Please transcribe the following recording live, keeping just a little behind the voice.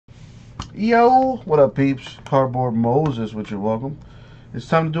Yo, what up, peeps? Cardboard Moses with you. Welcome. It's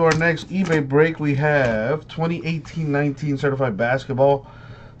time to do our next eBay break. We have 2018-19 certified basketball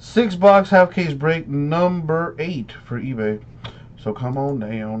 6-box half case break number 8 for eBay. So come on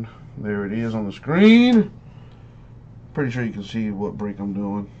down. There it is on the screen. Pretty sure you can see what break I'm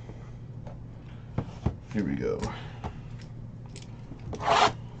doing. Here we go.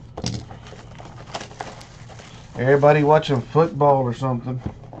 Everybody watching football or something.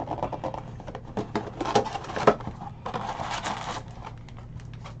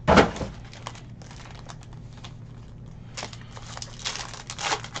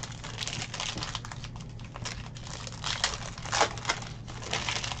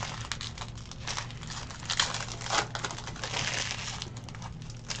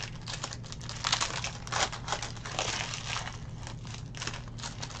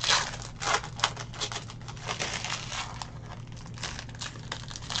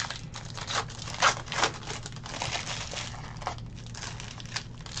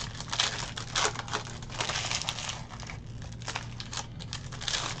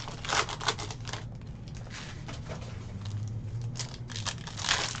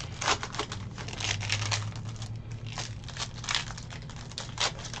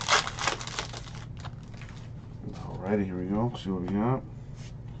 Alrighty, here we go. See what we got.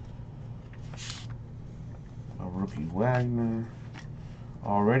 A rookie Wagner.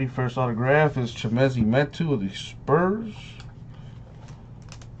 Already, first autograph is Chemezi Metu of the Spurs.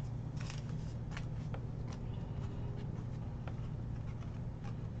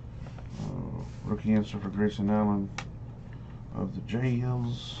 Rookie insert for Grayson Allen of the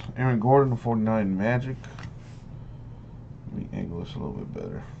Jails. Aaron Gordon of 49 Magic. Let me angle this a little bit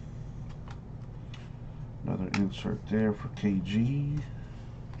better. Another insert there for KG.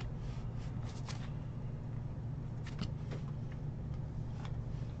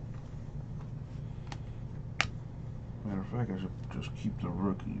 Matter of fact, I should just keep the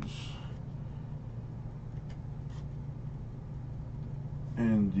rookies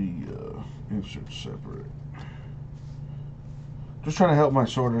and the inserts separate. Just trying to help my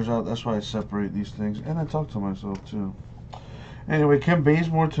sorters out. That's why I separate these things. And I talk to myself too. Anyway, Ken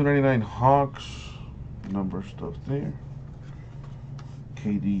Bazemore, 299 Hawks. Number stuff there.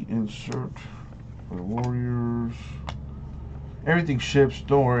 KD insert for the Warriors. Everything ships.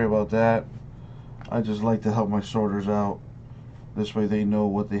 Don't worry about that. I just like to help my sorters out. This way they know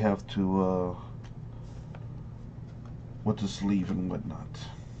what they have to, what to sleeve and whatnot.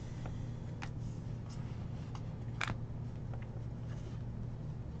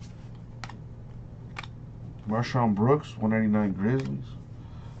 Marshawn Brooks, 199 Grizzlies.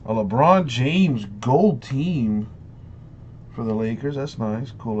 A LeBron James gold team for the Lakers. That's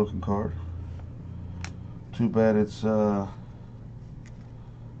nice. Cool looking card. Too bad it's not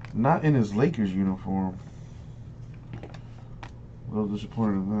in his Lakers uniform. A little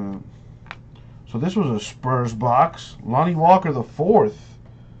disappointed in that. So this was a Spurs box. Lonnie Walker the 4th.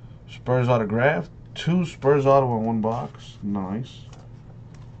 Spurs autograph. 2 Spurs auto in 1 box. Nice.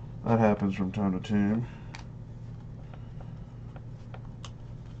 That happens from time to time.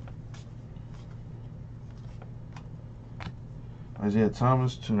 Isaiah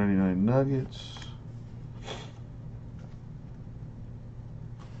Thomas, 299 Nuggets.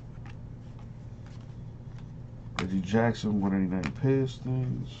 Reggie Jackson, 199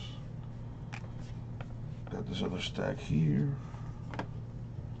 Pistons. Got this other stack here.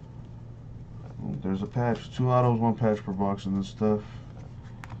 Oh, there's a patch. 2 autos, 1 patch per box in this stuff.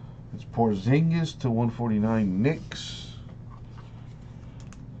 It's Porzingis to 149 Knicks.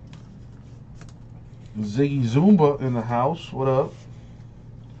 Ziggy Zumba in the house. What up?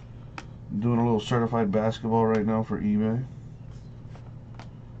 I'm doing a little certified basketball right now for eBay.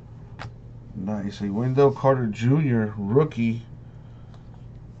 Nice. A Wendell Carter Jr. rookie.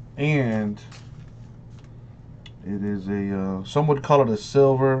 And it is a, some would call it a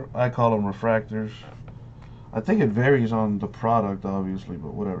silver. I call them refractors. I think it varies on the product, obviously,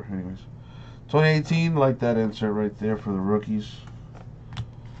 but whatever. Anyways. 2018, like that insert right there for the rookies.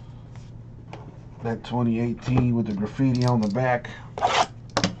 That 2018 with the graffiti on the back. I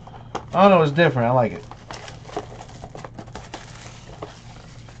don't know, it's different. I like it.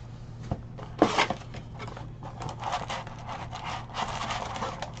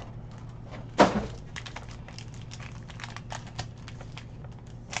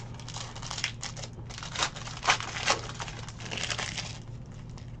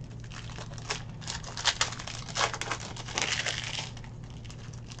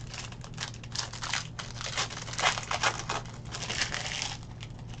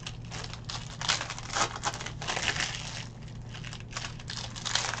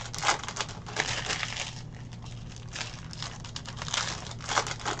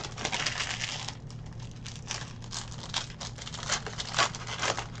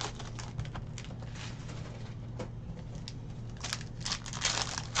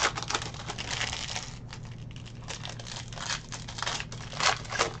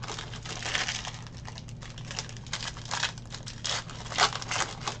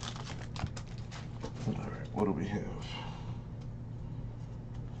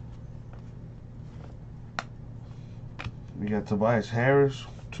 We got Tobias Harris,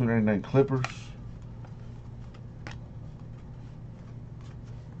 299 Clippers.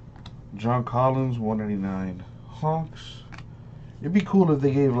 John Collins, 199 Hawks. It'd be cool if they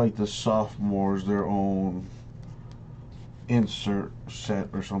gave like the sophomores their own insert set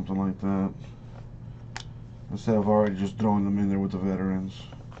or something like that, instead of already just throwing them in there with the veterans.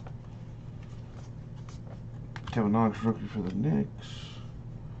 Kevin Knox, rookie for the Knicks.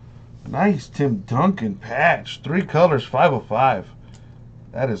 Nice Tim Duncan patch. 3 colors, 5 of 5.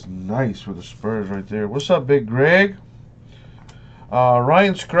 That is nice for the Spurs right there. What's up, Big Greg?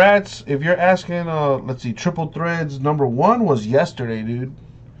 Ryan Scratz, if you're asking, let's see, Triple Threads number 1 was yesterday, dude.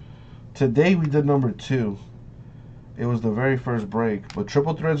 Today we did number 2. It was the very first break. But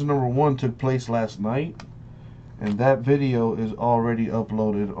Triple Threads number 1 took place last night. And that video is already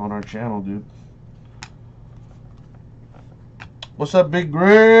uploaded on our channel, dude. What's up, Big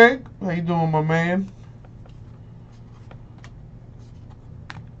Greg? How you doing, my man?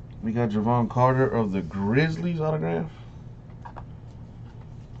 We got Javon Carter of the Grizzlies autograph.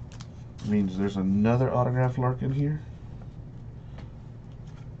 Means there's another autograph lurking here.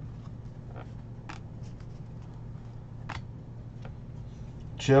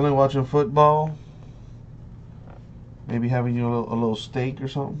 Chilling, watching football. Maybe having you a little steak or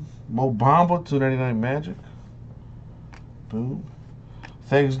something. Mo Bamba, 299 Magic. Boom.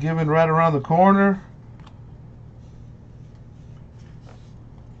 Thanksgiving right around the corner.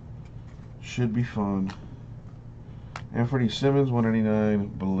 Should be fun. Anthony Simmons, 199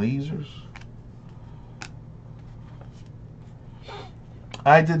 Blazers.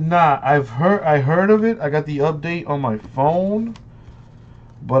 I did not. I heard of it. I got the update on my phone,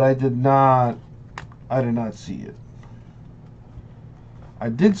 but I did not see it. I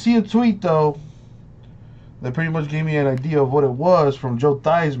did see a tweet though that pretty much gave me an idea of what it was from Joe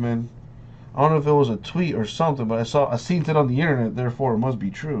Theismann. I don't know if it was a tweet or something, but I seen it on the internet, therefore it must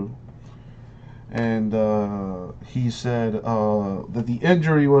be true. And he said that the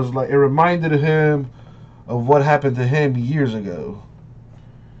injury was like, it reminded him of what happened to him years ago.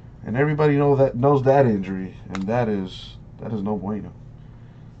 And everybody knows that injury, and that is no bueno.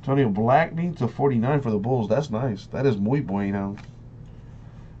 Antonio Blackney to 49 for the Bulls. That's nice. That is muy bueno.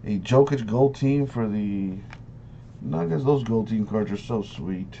 A Jokic gold team for the Nuggets. Those gold team cards are so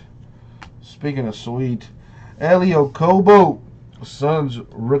sweet. Speaking of sweet, Elio Kobo, Suns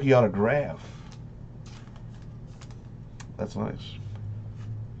rookie autograph. That's nice.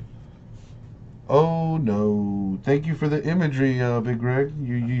 Oh no! Thank you for the imagery, Big Greg.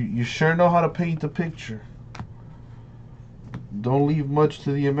 You sure know how to paint the picture. Don't leave much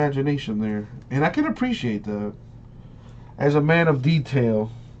to the imagination there, and I can appreciate that. As a man of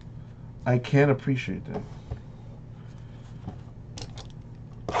detail, I can appreciate that.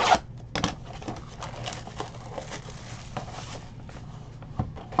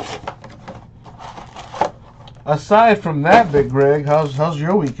 Aside from that, Big Greg, how's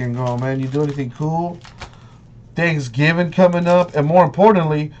your weekend going, man? You do anything cool? Thanksgiving coming up, and more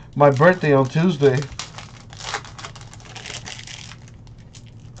importantly, my birthday on Tuesday.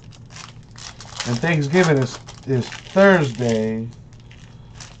 And Thanksgiving is Thursday,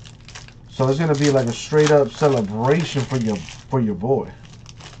 so it's gonna be like a straight up celebration for your boy.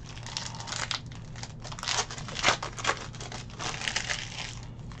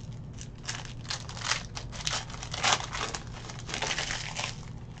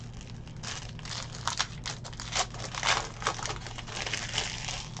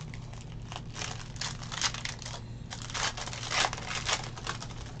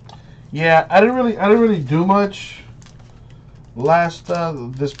 Yeah, I didn't really do much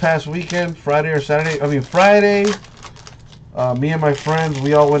this past weekend, Friday or Saturday. I mean Friday, me and my friends,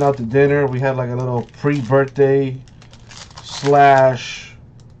 we all went out to dinner. We had like a little pre-birthday /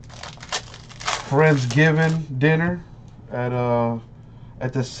 Friendsgiving dinner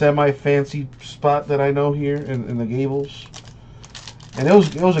at the semi-fancy spot that I know here in the Gables. And it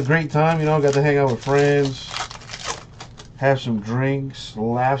was a great time, you know, got to hang out with friends. Have some drinks,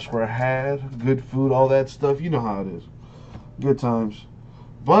 laughs were had, good food, all that stuff. You know how it is. Good times.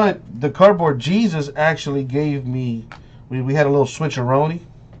 But the Cardboard Jesus actually gave me, we had a little switcheroni.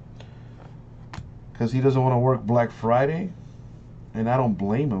 Because he doesn't want to work Black Friday. And I don't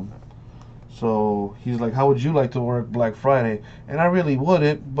blame him. So he's like, how would you like to work Black Friday? And I really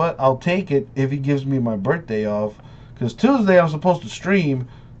wouldn't, but I'll take it if he gives me my birthday off. Because Tuesday I'm supposed to stream.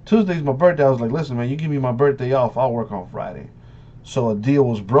 Tuesday's my birthday. I was like, listen, man, you give me my birthday off, I'll work on Friday. So a deal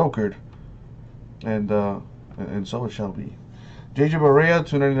was brokered, and so it shall be. JJ Barea,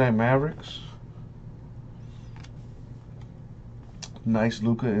 299 Mavericks. Nice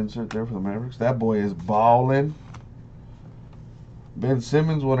Luka insert there for the Mavericks. That boy is balling. Ben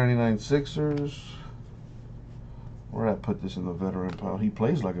Simmons, 199 Sixers. Where did I put this in the veteran pile? He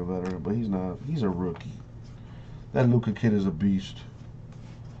plays like a veteran, but he's not. He's a rookie. That Luka kid is a beast.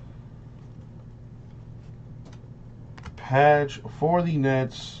 Patch for the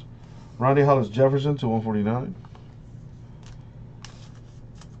Nets. Rondae Hollis-Jefferson to 149.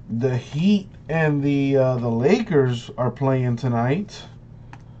 The Heat and the Lakers are playing tonight,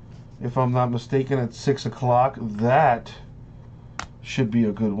 if I'm not mistaken, at 6 o'clock. That should be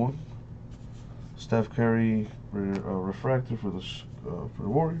a good one. Steph Curry refractor for the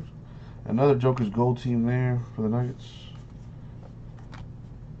Warriors. Another Joker's gold team there for the Nuggets.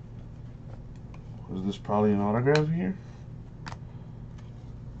 Is this probably an autograph here?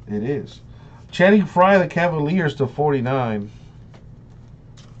 It is. Channing Frye, the Cavaliers to 49.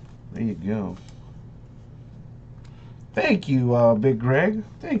 There you go. Thank you, Big Greg.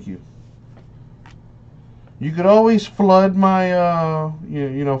 Thank you. You could always flood my,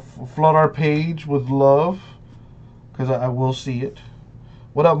 flood our page with love, because I will see it.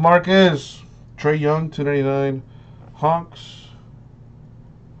 What up, Marcus? Trae Young, 299. Hawks.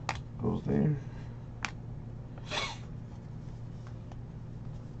 Goes there.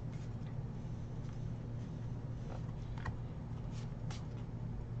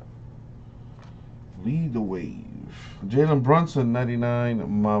 Lead the wave. Jalen Brunson,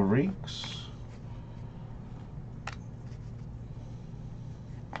 99 Mavericks.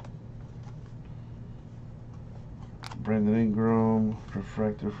 Brandon Ingram,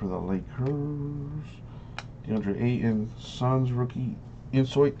 refractor for the Lakers. DeAndre Ayton, Suns rookie,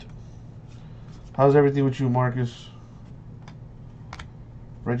 insert. How's everything with you, Marcus?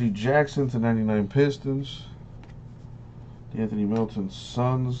 Reggie Jackson to 99 Pistons. D'Anthony Melton,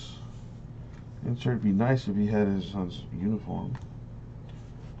 Suns. Insert. Be nice if he had his son's uniform.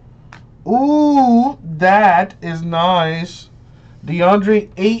 Ooh, that is nice. DeAndre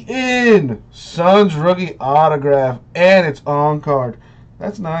Ayton, Suns rookie autograph, and it's on card.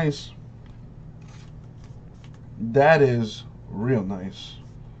 That's nice. That is real nice.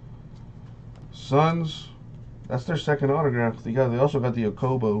 Suns, that's their second autograph. They also got the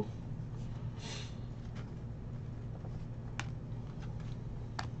Okobo.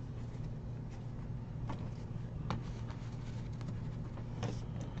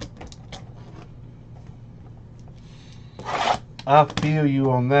 I feel you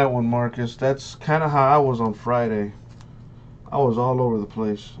on that one, Marcus. That's kind of how I was on Friday. I was all over the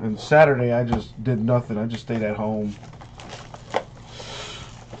place. And Saturday, I just did nothing. I just stayed at home.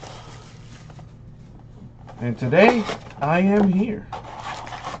 And today, I am here.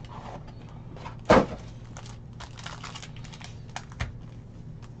 I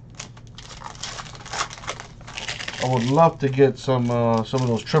would love to get some of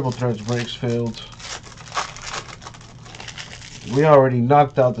those triple threads breaks filled. We already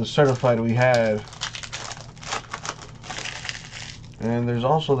knocked out the certified we had. And there's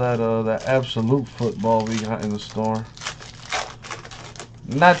also that absolute football we got in the store.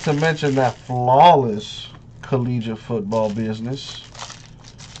 Not to mention that flawless collegiate football business.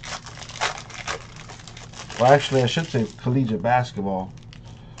 Well, actually, I should say collegiate basketball,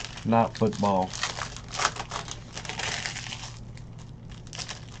 not football.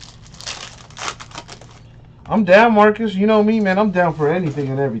 I'm down, Marcus. You know me, man. I'm down for anything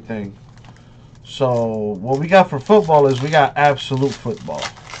and everything. So, what we got for football is we got absolute football.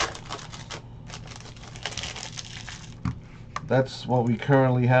 That's what we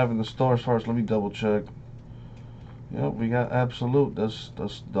currently have in the store as far as, let me double check. Yep, we got absolute.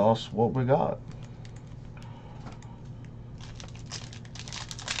 That's what we got.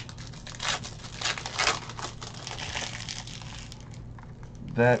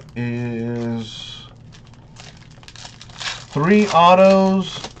 That is 3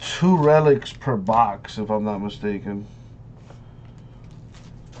 autos, 2 relics per box, if I'm not mistaken.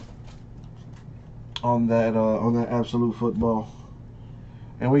 On that absolute football,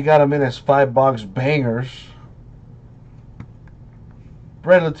 and we got them in as 5-box bangers.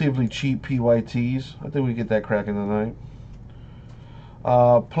 Relatively cheap PYTs. I think we get that cracking tonight.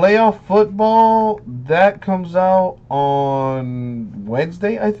 Playoff football, that comes out on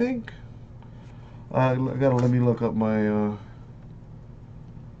Wednesday, I think. I gotta let me look up my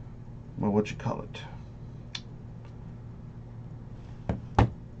my what you call it.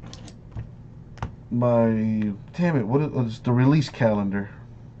 My damn it, what is the release calendar?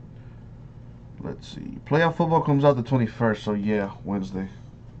 Let's see. Playoff football comes out the 21st, so yeah, Wednesday.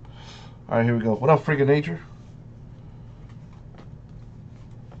 All right, here we go. What up, freaking nature?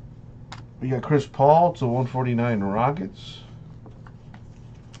 We got Chris Paul to 149 Rockets.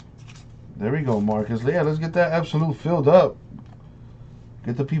 There we go, Marcus. Yeah, let's get that absolute filled up.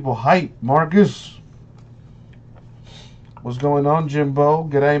 Get the people hype. Marcus. What's going on, Jimbo?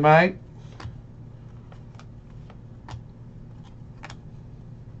 G'day, mate.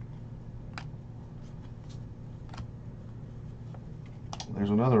 There's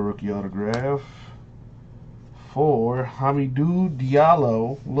another rookie autograph for Hamidou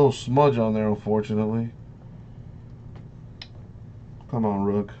Diallo. A little smudge on there, unfortunately. Come on,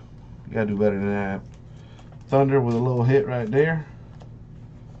 Rook. You gotta do better than that. Thunder with a little hit right there.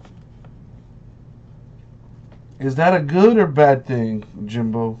 Is that a good or bad thing,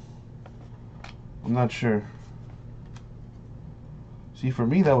 Jimbo? I'm not sure. See, for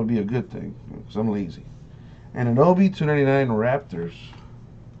me, that would be a good thing, because I'm lazy. And an Obi 299 Raptors.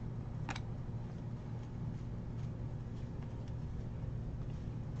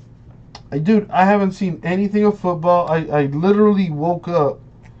 Dude, I haven't seen anything of football. I literally woke up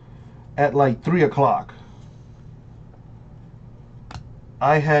at like 3 o'clock.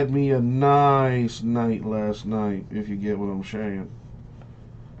 I had me a nice night last night, if you get what I'm saying.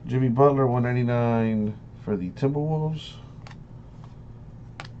 Jimmy Butler, 199 for the Timberwolves.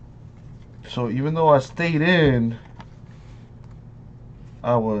 So even though I stayed in,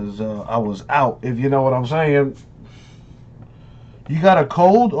 I was out, if you know what I'm saying. You got a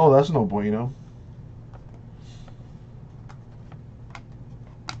cold? Oh, that's no bueno.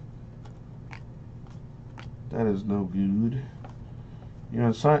 That is no good. You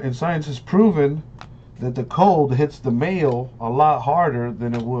know, science has proven that the cold hits the male a lot harder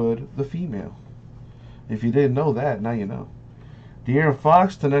than it would the female. If you didn't know that, now you know. De'Aaron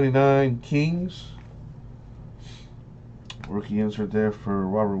Fox, 299 Kings. Rookie insert there for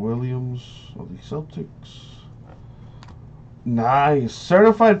Robert Williams of the Celtics. Nice.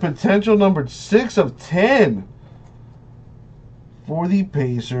 Certified potential numbered 6 of 10 for the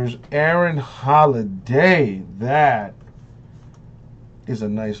Pacers. Aaron Holiday. That is a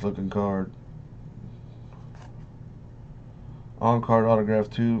nice looking card. On card autograph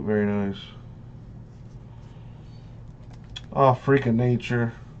too. Very nice. Oh, freak of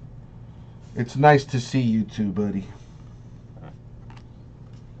nature. It's nice to see you too, buddy.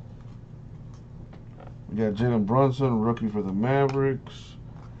 We got Jalen Brunson, rookie for the Mavericks.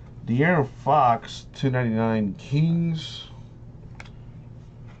 De'Aaron Fox, 299 Kings.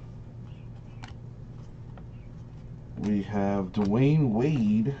 We have Dwayne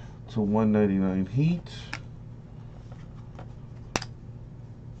Wade to 199 Heat.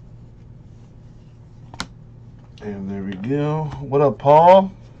 And there we go. What up,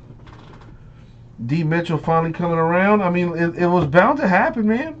 Paul? D. Mitchell finally coming around. I mean, it was bound to happen,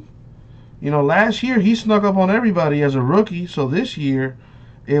 man. You know, last year he snuck up on everybody as a rookie, so this year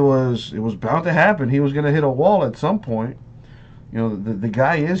it was bound to happen. He was going to hit a wall at some point. You know, the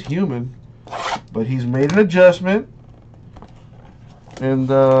guy is human, but he's made an adjustment and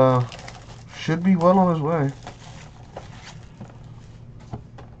should be well on his way.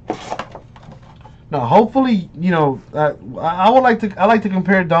 Now, hopefully, you know, I like to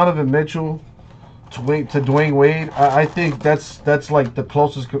compare Donovan Mitchell to Dwayne Wade. I think that's like the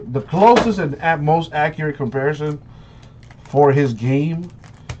closest and at most accurate comparison for his game.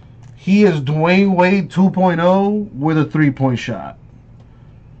 He is Dwayne Wade 2.0 with a 3-point shot.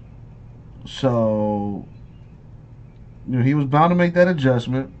 So, you know, he was bound to make that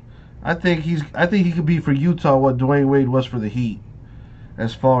adjustment. I think he could be for Utah what Dwayne Wade was for the Heat,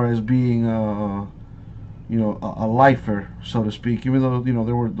 as far as being you know, a lifer, so to speak. Even though, you know,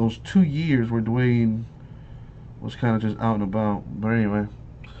 there were those 2 years where Dwayne was kind of just out and about. But anyway,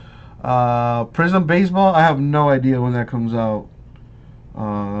 Prism Baseball, I have no idea when that comes out.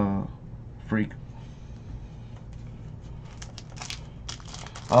 Freak.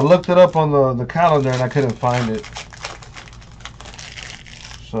 I looked it up on the calendar and I couldn't find it.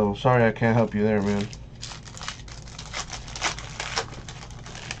 So sorry, I can't help you there, man.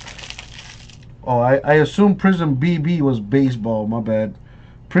 Oh, I assume Prism BB was baseball. My bad.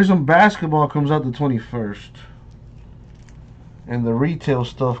 Prism Basketball comes out the 21st. And the retail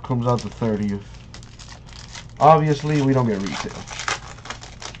stuff comes out the 30th. Obviously, we don't get retail.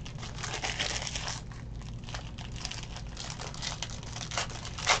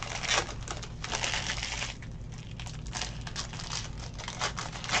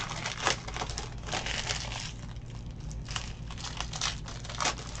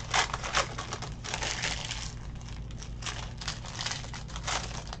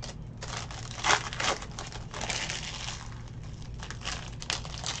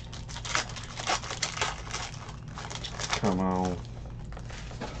 Come on.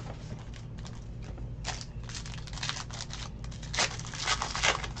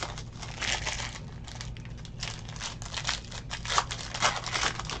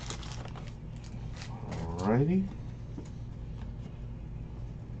 290.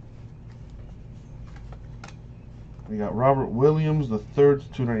 We got Robert Williams, the third,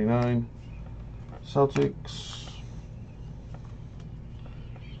 299. Celtics.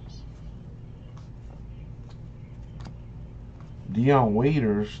 Dion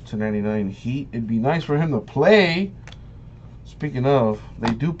Waiters, 299 Heat. It'd be nice for him to play. Speaking of,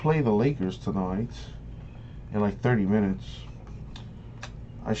 they do play the Lakers tonight in like 30 minutes.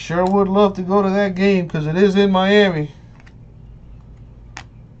 I sure would love to go to that game because it is in Miami.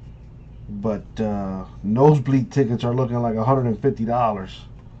 But nosebleed tickets are looking like $150.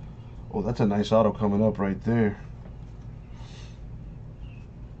 Oh, that's a nice auto coming up right there.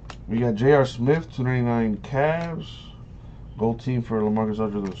 We got J.R. Smith, 299 Cavs. Gold team for LaMarcus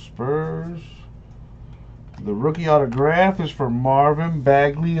Aldridge of the Spurs. The rookie autograph is for Marvin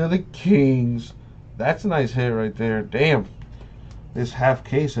Bagley of the Kings. That's a nice hit right there. Damn. This half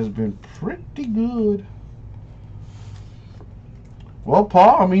case has been pretty good. Well,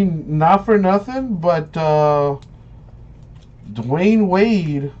 Paul, I mean, not for nothing, but Dwayne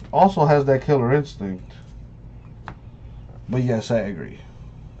Wade also has that killer instinct. But yes, I agree.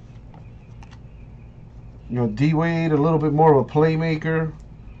 You know, D-Wade, a little bit more of a playmaker,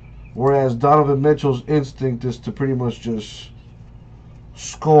 whereas Donovan Mitchell's instinct is to pretty much just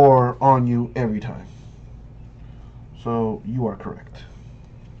score on you every time. So, you are correct.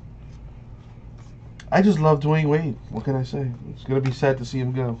 I just love Dwayne Wade. What can I say? It's going to be sad to see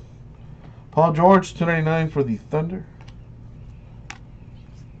him go. Paul George, 299 for the Thunder.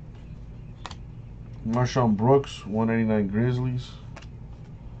 Marshawn Brooks, 199 Grizzlies.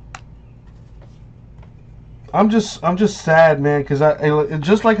 I'm just sad, man, because I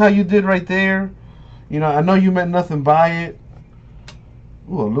just like how you did right there. You know, I know you meant nothing by it.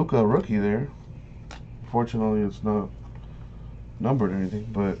 Ooh, a Luka rookie there. Fortunately, it's not numbered or anything,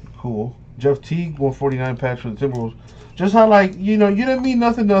 but cool. Jeff Teague, 149 patch for the Timberwolves. Just how, like, you know, you didn't mean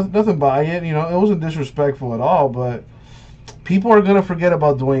nothing by it. You know, it wasn't disrespectful at all, but people are gonna forget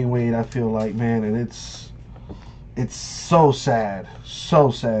about Dwayne Wade, I feel like, man, and it's so sad, so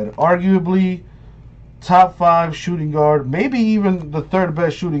sad. Arguably top 5 shooting guard, maybe even the 3rd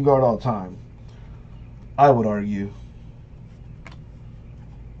best shooting guard all time, I would argue.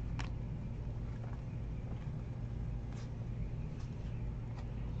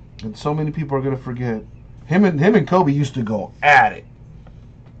 And so many people are gonna forget. Him and Kobe used to go at it.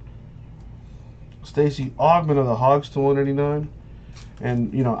 Stacey Augmon of the Hawks to 189.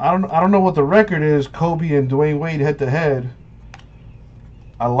 And you know, I don't know what the record is, Kobe and Dwayne Wade head to head.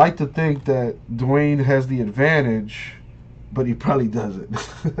 I like to think that Dwayne has the advantage, but he probably doesn't.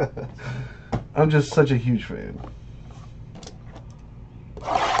 I'm just such a huge fan.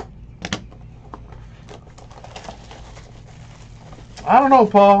 I don't know,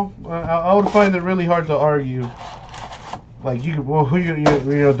 Paul. I would find it really hard to argue. Like, who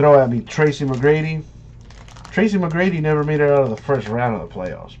you throw at me? Tracy McGrady? Tracy McGrady never made it out of the first round of the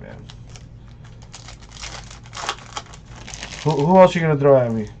playoffs, man. Who else are you going to throw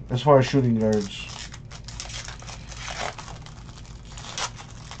at me as far as shooting guards?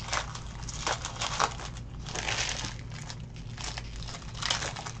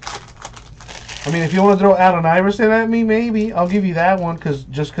 I mean, if you want to throw Allen Iverson at me, maybe. I'll give you that one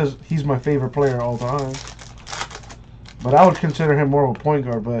just because he's my favorite player all time. But I would consider him more of a point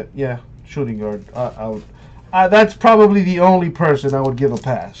guard. But, yeah, shooting guard. That's probably the only person I would give a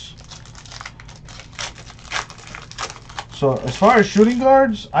pass. So, as far as shooting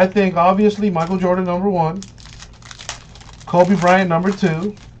guards, I think, obviously, Michael Jordan, number 1. Kobe Bryant, number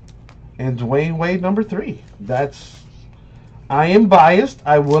 2. And Dwayne Wade, number 3. I am biased,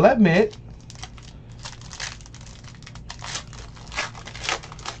 I will admit.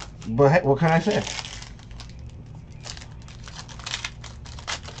 But, hey, what can I say?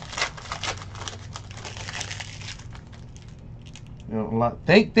 You know,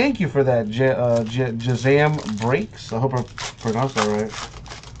 thank you for that, Jazam Breaks. I hope I pronounced that right.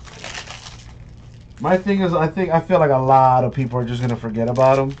 My thing is, I feel like a lot of people are just gonna forget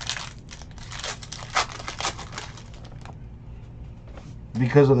about him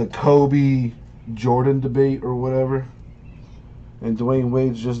because of the Kobe Jordan debate or whatever. And Dwayne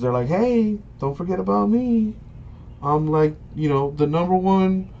Wade's just there like, hey, don't forget about me. I'm like, you know, the number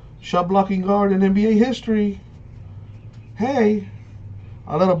 1 shot blocking guard in NBA history. Hey,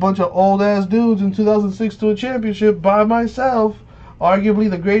 I led a bunch of old ass dudes in 2006 to a championship by myself. Arguably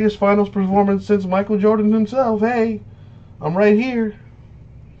the greatest finals performance since Michael Jordan himself. Hey, I'm right here.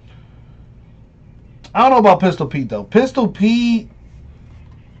 I don't know about Pistol Pete though. Pistol Pete,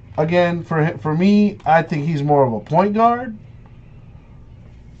 again, for me, I think he's more of a point guard.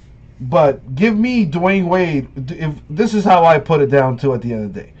 But give me Dwayne Wade. If this is how I put it down to at the end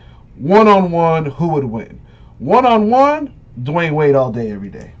of the day, 1-on-1, who would win? 1-on-1, Dwayne Wade all day, every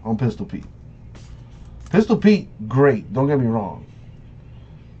day on Pistol Pete. Pistol Pete, great. Don't get me wrong.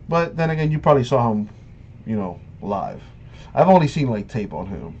 But then again, you probably saw him, live. I've only seen like tape on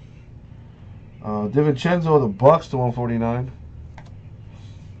him. DiVincenzo of the Bucks to 149.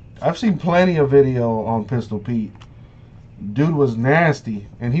 I've seen plenty of video on Pistol Pete. Dude was nasty,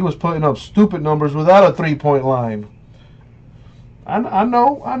 and he was putting up stupid numbers without a 3-point line. I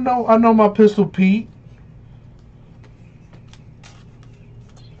know my Pistol Pete.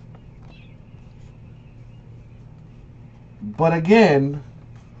 But again,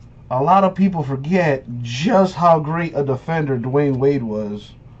 a lot of people forget just how great a defender Dwayne Wade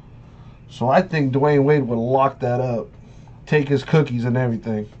was. So I think Dwayne Wade would lock that up, take his cookies and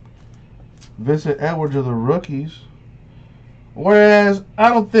everything. Vincent Edwards of the rookies. Whereas I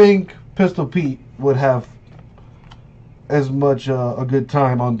don't think Pistol Pete would have as much a good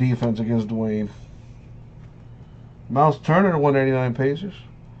time on defense against Dwayne. Miles Turner, 189 Pacers.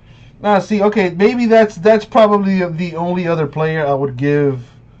 Now, see, okay, maybe that's probably the only other player I would give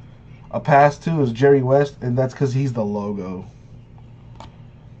a pass to is Jerry West, and that's because he's the logo.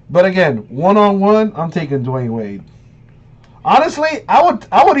 But again, 1-on-1, I'm taking Dwayne Wade. Honestly, I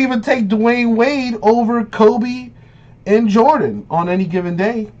would even take Dwayne Wade over Kobe and Jordan on any given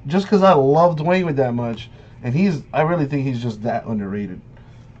day, just because I love Dwayne Wade that much, and I really think he's just that underrated.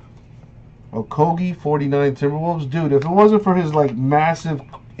 Okogie, 49 Timberwolves, dude. If it wasn't for his like massive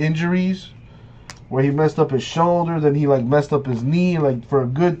injuries, where he messed up his shoulder, then he like messed up his knee, like for a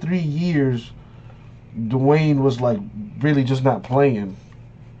good 3 years, Dwayne was like really just not playing.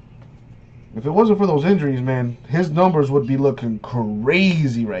 If it wasn't for those injuries, man, his numbers would be looking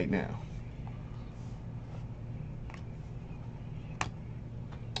crazy right now.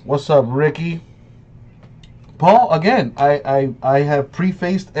 What's up, Ricky? Paul, again, I have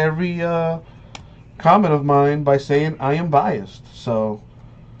prefaced every comment of mine by saying I am biased. So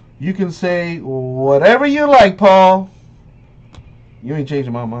you can say whatever you like, Paul. You ain't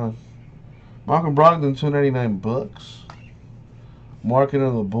changing my mind. Malcolm Brogdon, 299 bucks. Marketing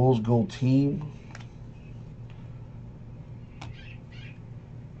of the Bulls Gold Team.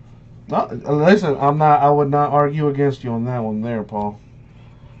 No, listen, I would not argue against you on that one there, Paul.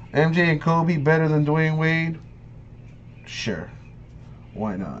 MJ and Kobe better than Dwayne Wade? Sure.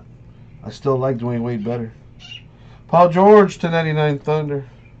 Why not? I still like Dwayne Wade better. Paul George, 299 Thunder.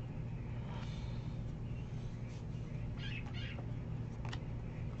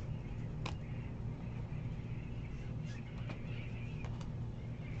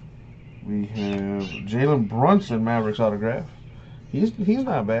 We have Jalen Brunson, Mavericks autograph. He's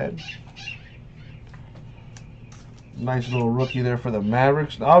not bad. Nice little rookie there for the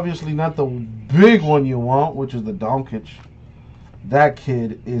Mavericks. Obviously not the big one you want, which is the Doncic. That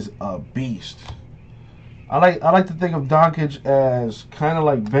kid is a beast. I like to think of Doncic as kind of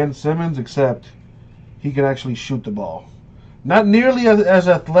like Ben Simmons, except he can actually shoot the ball. Not nearly as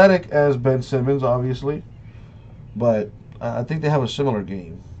athletic as Ben Simmons, obviously, but I think they have a similar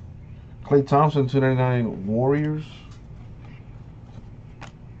game. Klay Thompson, 299 Warriors.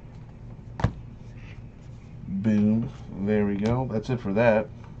 Boom. There we go. That's it for that.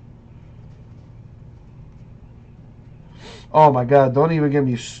 Oh my God, don't even get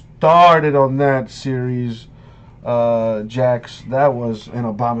me started on that series, Jax. That was an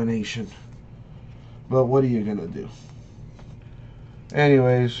abomination. But what are you going to do?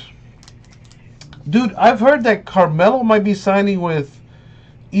 Anyways. Dude, I've heard that Carmelo might be signing with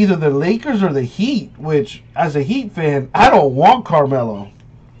either the Lakers or the Heat, which, as a Heat fan, I don't want Carmelo.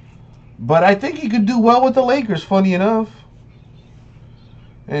 But I think he could do well with the Lakers, funny enough.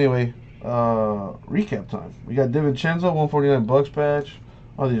 Anyway, recap time. We got DiVincenzo, 149 Bucks patch.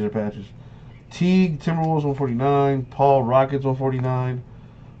 Oh, these are patches. Teague, Timberwolves, 149. Paul, Rockets, 149.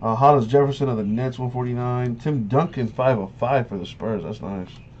 Hollis Jefferson of the Nets, 149. Tim Duncan, 5 of 5 for the Spurs. That's nice.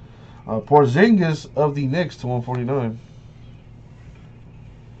 Porzingis of the Knicks to 149.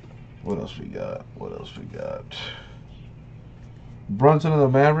 What else we got? What else we got? Brunson of the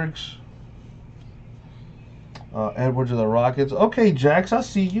Mavericks. Edwards of the Rockets. Okay, Jax, I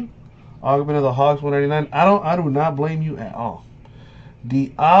see you. Augment of the Hawks, 199. I do not blame you at all.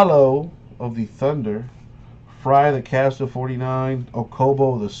 Diallo of the Thunder. Fry the Cavs to 49.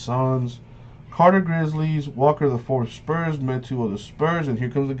 Okobo of the Suns. Carter Grizzlies. Walker the 4th Spurs. Metu of the Spurs. And here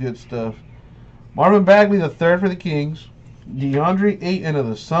comes the good stuff. Marvin Bagley the 3rd for the Kings. DeAndre Ayton of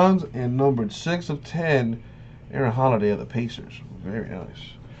the Suns. And numbered 6 of 10. Aaron Holiday of the Pacers. Very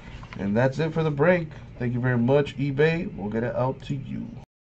nice. And that's it for the break. Thank you very much, eBay. We'll get it out to you.